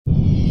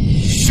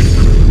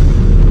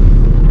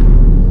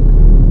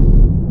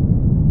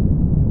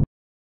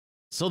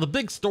So the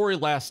big story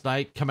last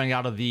night coming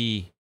out of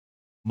the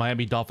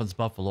Miami Dolphins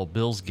Buffalo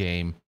Bills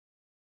game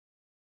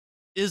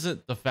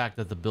isn't the fact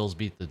that the Bills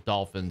beat the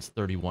Dolphins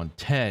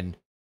 31-10.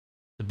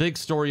 The big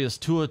story is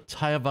Tua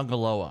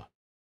Tagovailoa.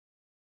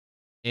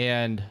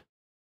 And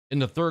in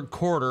the third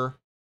quarter,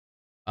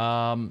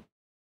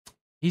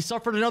 he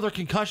suffered another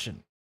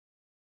concussion.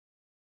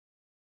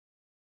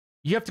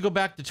 You have to go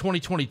back to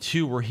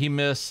 2022 where he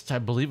missed, I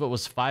believe it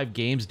was 5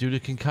 games due to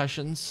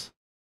concussions.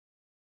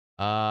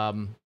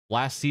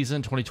 Last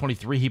season,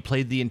 2023, he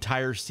played the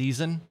entire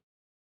season.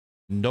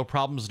 No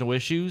problems, no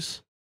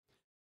issues.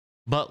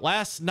 But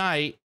last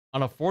night,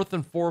 on a 4th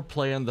and 4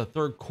 play in the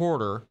third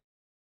quarter,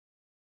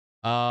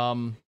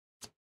 Tua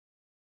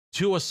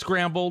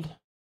scrambled,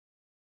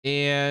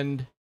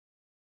 and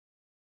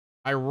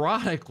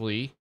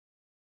ironically,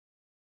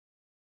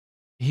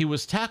 he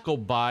was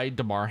tackled by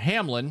Damar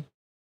Hamlin.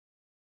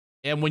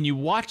 And when you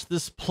watch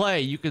this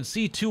play, you can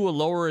see Tua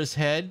lower his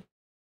head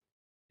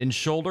and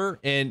shoulder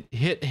and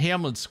hit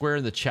Hamlin square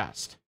in the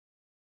chest.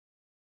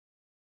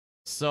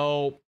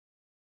 So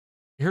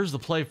here's the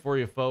play for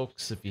you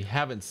folks. If you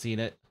haven't seen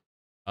it,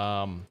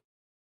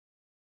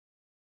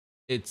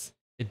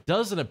 it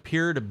doesn't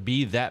appear to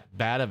be that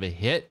bad of a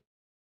hit,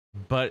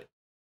 but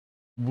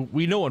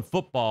we know in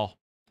football,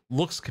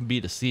 looks can be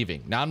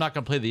deceiving. Now, I'm not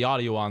going to play the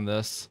audio on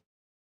this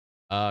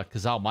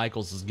because Al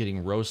Michaels is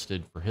getting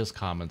roasted for his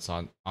comments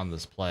on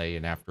this play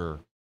and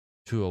after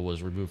Tua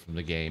was removed from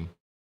the game.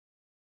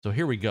 So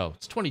here we go.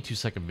 It's a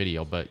 22-second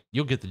video, but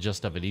you'll get the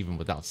gist of it even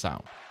without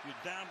sound. You're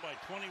down by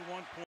 21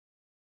 points.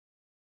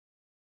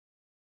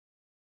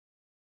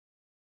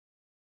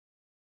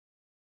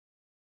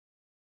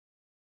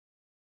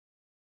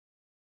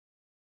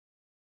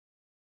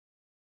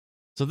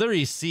 So there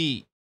you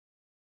see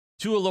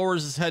Tua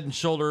lowers his head and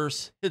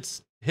shoulders,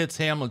 hits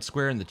Hamlin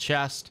square in the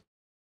chest.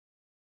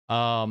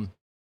 And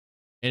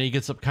he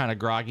gets up kind of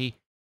groggy.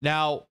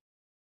 Now,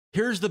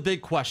 here's the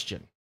big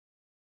question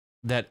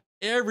that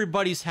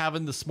everybody's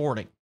having this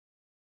morning.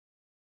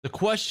 The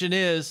question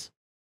is,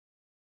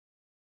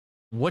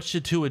 what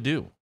should Tua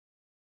do?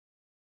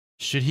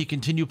 Should he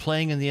continue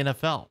playing in the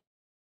NFL?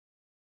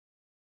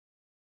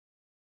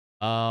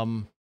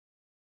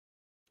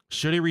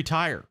 Should he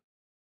retire?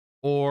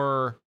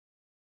 Or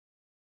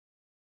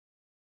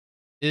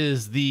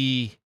is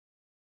the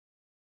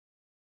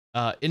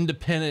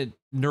independent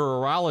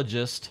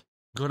neurologist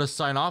going to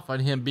sign off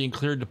on him being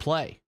cleared to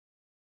play?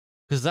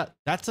 Because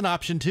that's an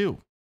option too.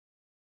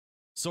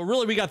 So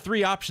really, we got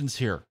 3 options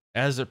here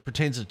as it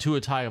pertains to Tua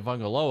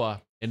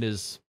Tagovailoa in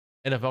his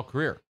NFL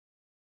career.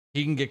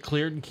 He can get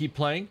cleared and keep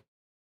playing.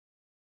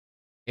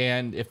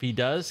 And if he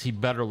does, he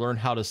better learn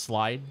how to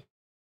slide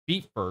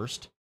feet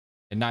first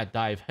and not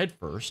dive head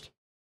first.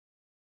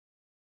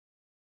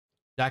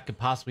 That could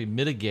possibly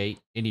mitigate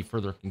any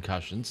further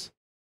concussions.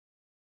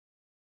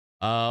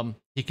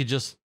 He could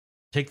just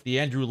take the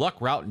Andrew Luck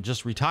route and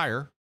just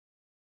retire.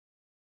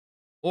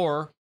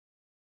 Or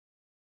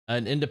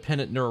an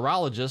independent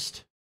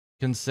neurologist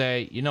can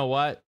say, you know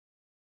what?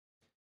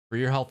 For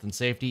your health and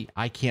safety,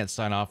 I can't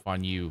sign off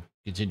on you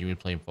continuing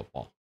playing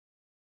football.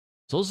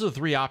 So those are the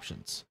 3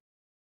 options.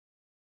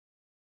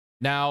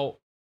 Now,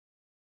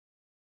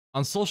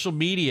 on social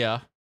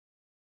media,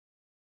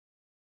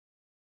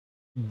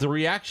 the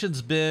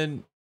reaction's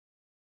been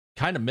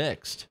kind of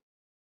mixed.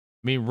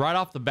 I mean, right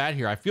off the bat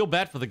here, I feel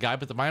bad for the guy,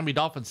 but the Miami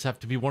Dolphins have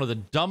to be one of the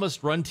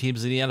dumbest run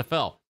teams in the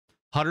NFL.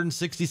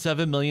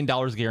 $167 million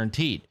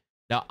guaranteed.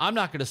 Now, I'm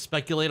not going to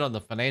speculate on the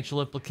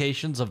financial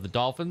implications of the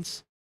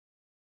Dolphins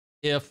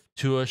if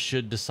Tua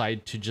should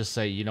decide to just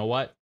say, you know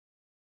what,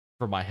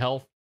 for my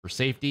health, for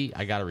safety,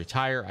 I got to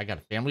retire. I got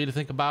a family to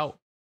think about.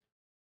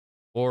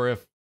 Or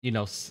if,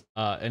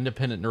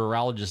 independent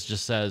neurologist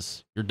just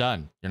says, you're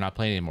done. You're not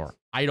playing anymore.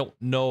 I don't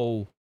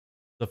know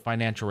the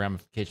financial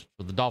ramifications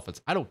for the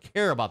Dolphins. I don't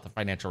care about the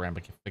financial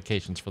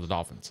ramifications for the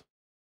Dolphins.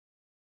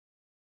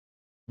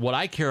 What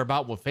I care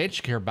about, what fans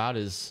care about,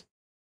 is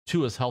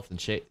Tua's health and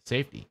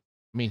safety.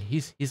 I mean,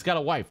 he's got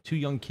a wife, 2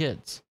 young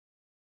kids.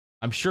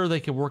 I'm sure they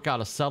can work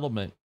out a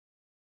settlement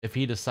if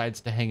he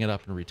decides to hang it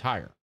up and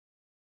retire.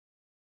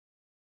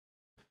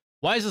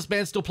 Why is this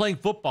man still playing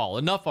football?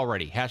 Enough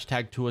already.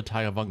 Hashtag Tua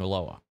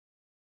Tagovailoa.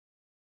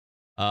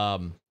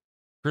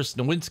 Chris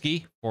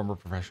Nowinski, former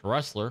professional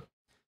wrestler,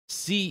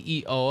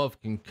 CEO of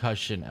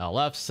Concussion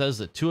LF, says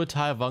that Tua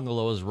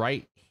Tagovailoa's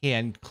right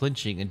hand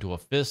clinching into a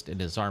fist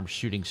and his arm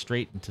shooting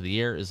straight into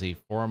the air is a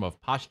form of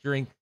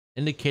posturing,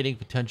 indicating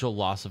potential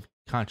loss of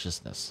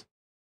consciousness.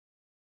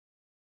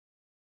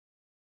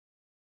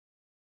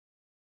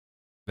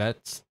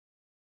 That's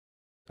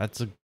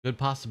a good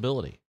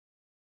possibility.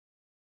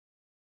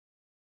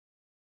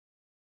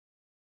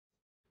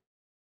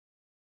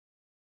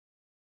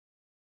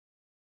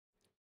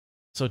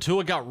 So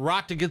Tua got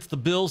rocked against the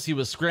Bills. He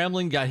was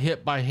scrambling, got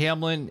hit by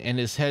Hamlin, and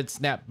his head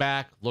snapped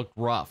back, looked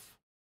rough.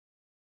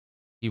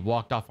 He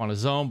walked off on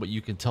his own, but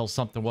you can tell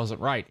something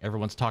wasn't right.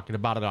 Everyone's talking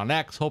about it on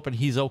X, hoping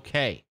he's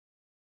okay.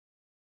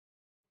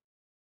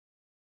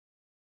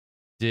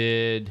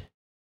 Did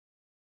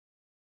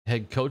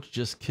head coach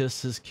just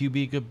kiss his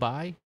QB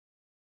goodbye?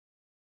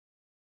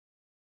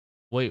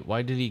 Wait,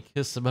 why did he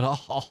kiss him at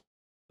all?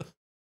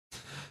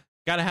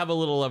 Gotta have a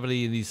little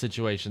levity in these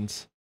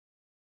situations.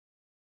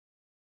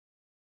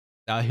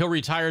 He'll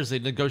retire as they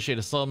negotiate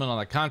a settlement on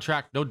the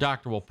contract. No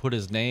doctor will put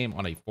his name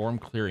on a form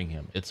clearing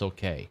him. It's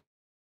okay.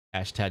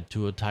 Hashtag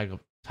Tua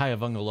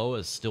Tagovailoa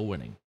is still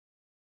winning.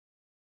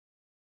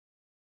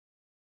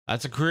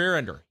 That's a career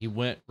ender. He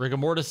went rigor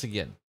mortis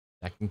again.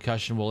 That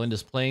concussion will end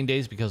his playing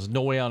days because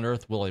no way on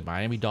earth will a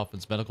Miami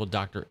Dolphins medical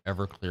doctor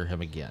ever clear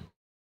him again.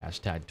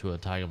 Hashtag Tua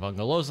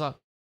Tagovailoa.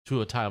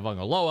 Tua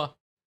Tagovailoa.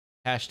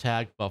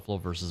 Hashtag Buffalo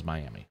versus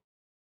Miami.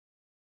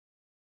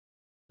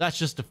 That's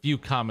just a few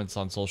comments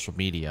on social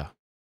media.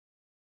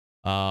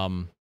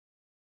 Over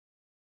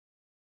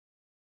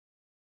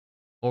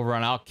on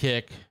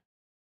Outkick,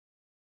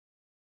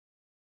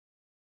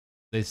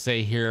 they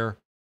say here,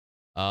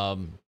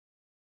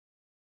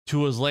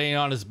 Tua's laying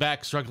on his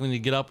back, struggling to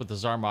get up with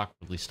his arm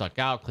awkwardly stuck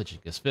out, clenching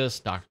his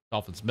fist.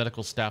 Dolphins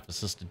medical staff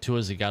assisted Tua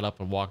as he got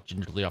up and walked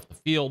gingerly off the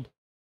field.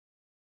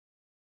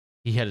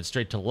 He headed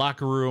straight to the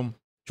locker room,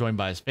 joined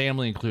by his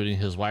family, including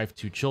his wife,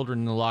 2 children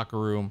in the locker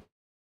room.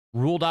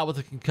 Ruled out with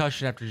a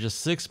concussion after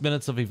just 6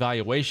 minutes of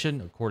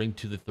evaluation, according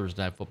to the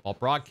Thursday Night Football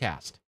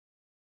broadcast.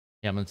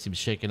 Hamlin seems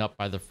shaken up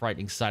by the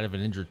frightening sight of an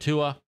injured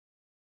Tua.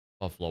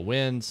 Buffalo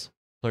wins.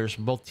 Players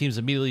from both teams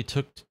immediately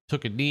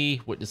took a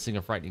knee, witnessing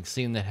a frightening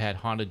scene that had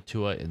haunted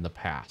Tua in the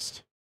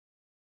past.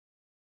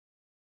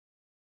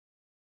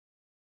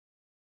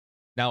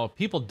 Now, if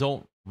people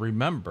don't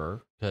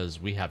remember, because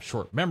we have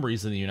short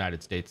memories in the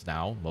United States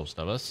now, most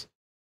of us,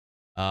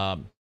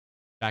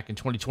 back in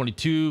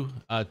 2022,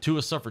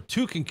 Tua suffered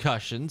 2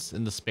 concussions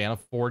in the span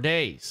of 4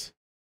 days,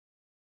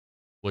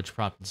 which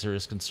prompted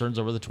serious concerns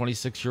over the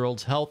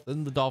 26-year-old's health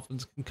and the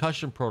Dolphins'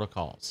 concussion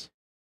protocols.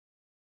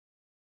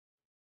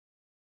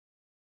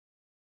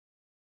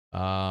 If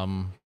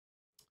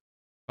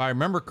I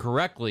remember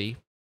correctly,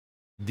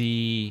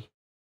 the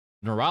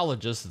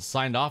neurologist that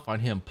signed off on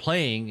him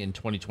playing in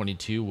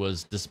 2022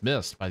 was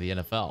dismissed by the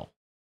NFL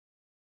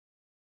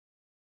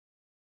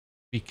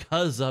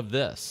because of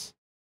this.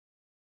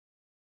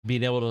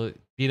 Being able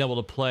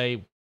to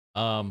play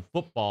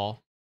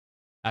football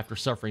after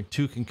suffering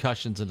 2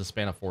 concussions in the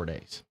span of 4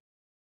 days.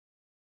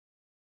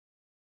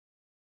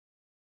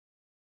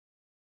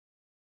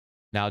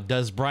 Now,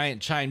 Des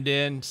Bryant chimed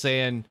in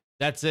saying,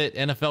 "That's it.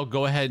 NFL,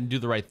 go ahead and do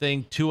the right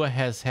thing. Tua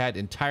has had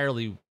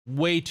entirely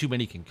way too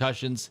many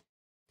concussions.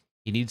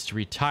 He needs to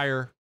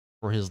retire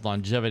for his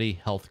longevity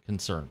health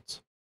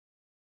concerns."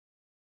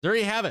 There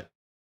you have it.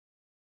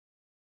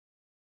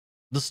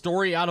 The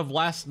story out of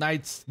last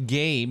night's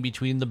game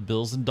between the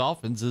Bills and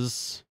Dolphins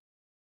is,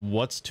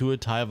 what's Tua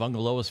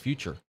Tagovailoa's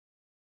future?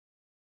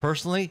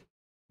 Personally,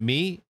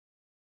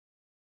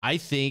 I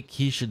think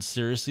he should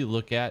seriously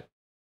look at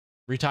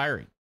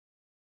retiring.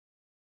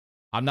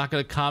 I'm not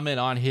going to comment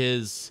on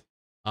his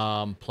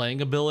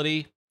playing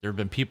ability. There have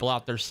been people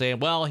out there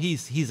saying, well,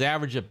 he's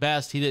average at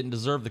best. He didn't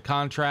deserve the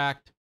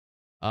contract.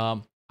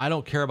 I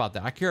don't care about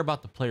that. I care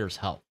about the player's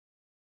health.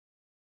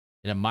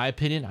 And in my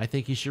opinion, I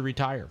think he should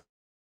retire.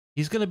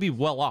 He's going to be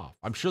well off.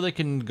 I'm sure they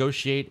can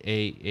negotiate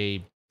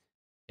a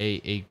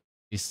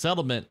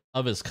settlement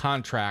of his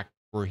contract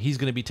where he's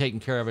going to be taken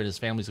care of and his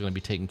family's going to be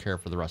taken care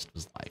of for the rest of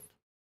his life.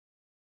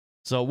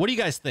 So what do you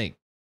guys think?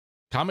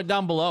 Comment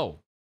down below.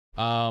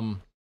 You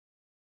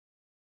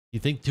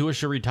think Tua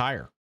should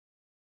retire?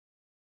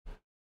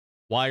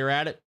 While you're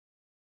at it,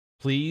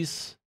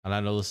 please, and I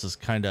know this is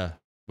kind of,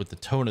 with the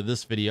tone of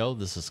this video,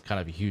 this is kind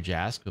of a huge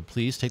ask, but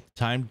please take the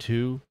time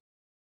to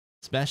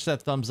smash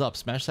that thumbs up,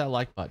 smash that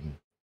like button.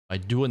 By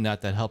doing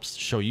that, that helps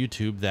show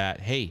YouTube that,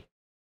 hey,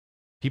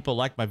 people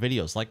like my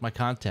videos, like my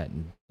content,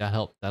 and that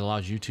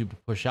allows YouTube to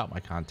push out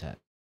my content.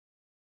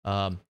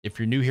 If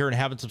you're new here and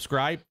haven't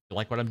subscribed, if you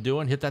like what I'm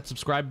doing, hit that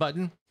subscribe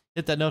button,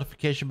 hit that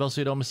notification bell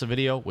so you don't miss a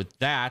video. With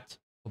that,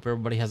 hope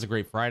everybody has a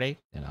great Friday,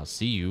 and I'll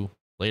see you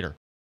later.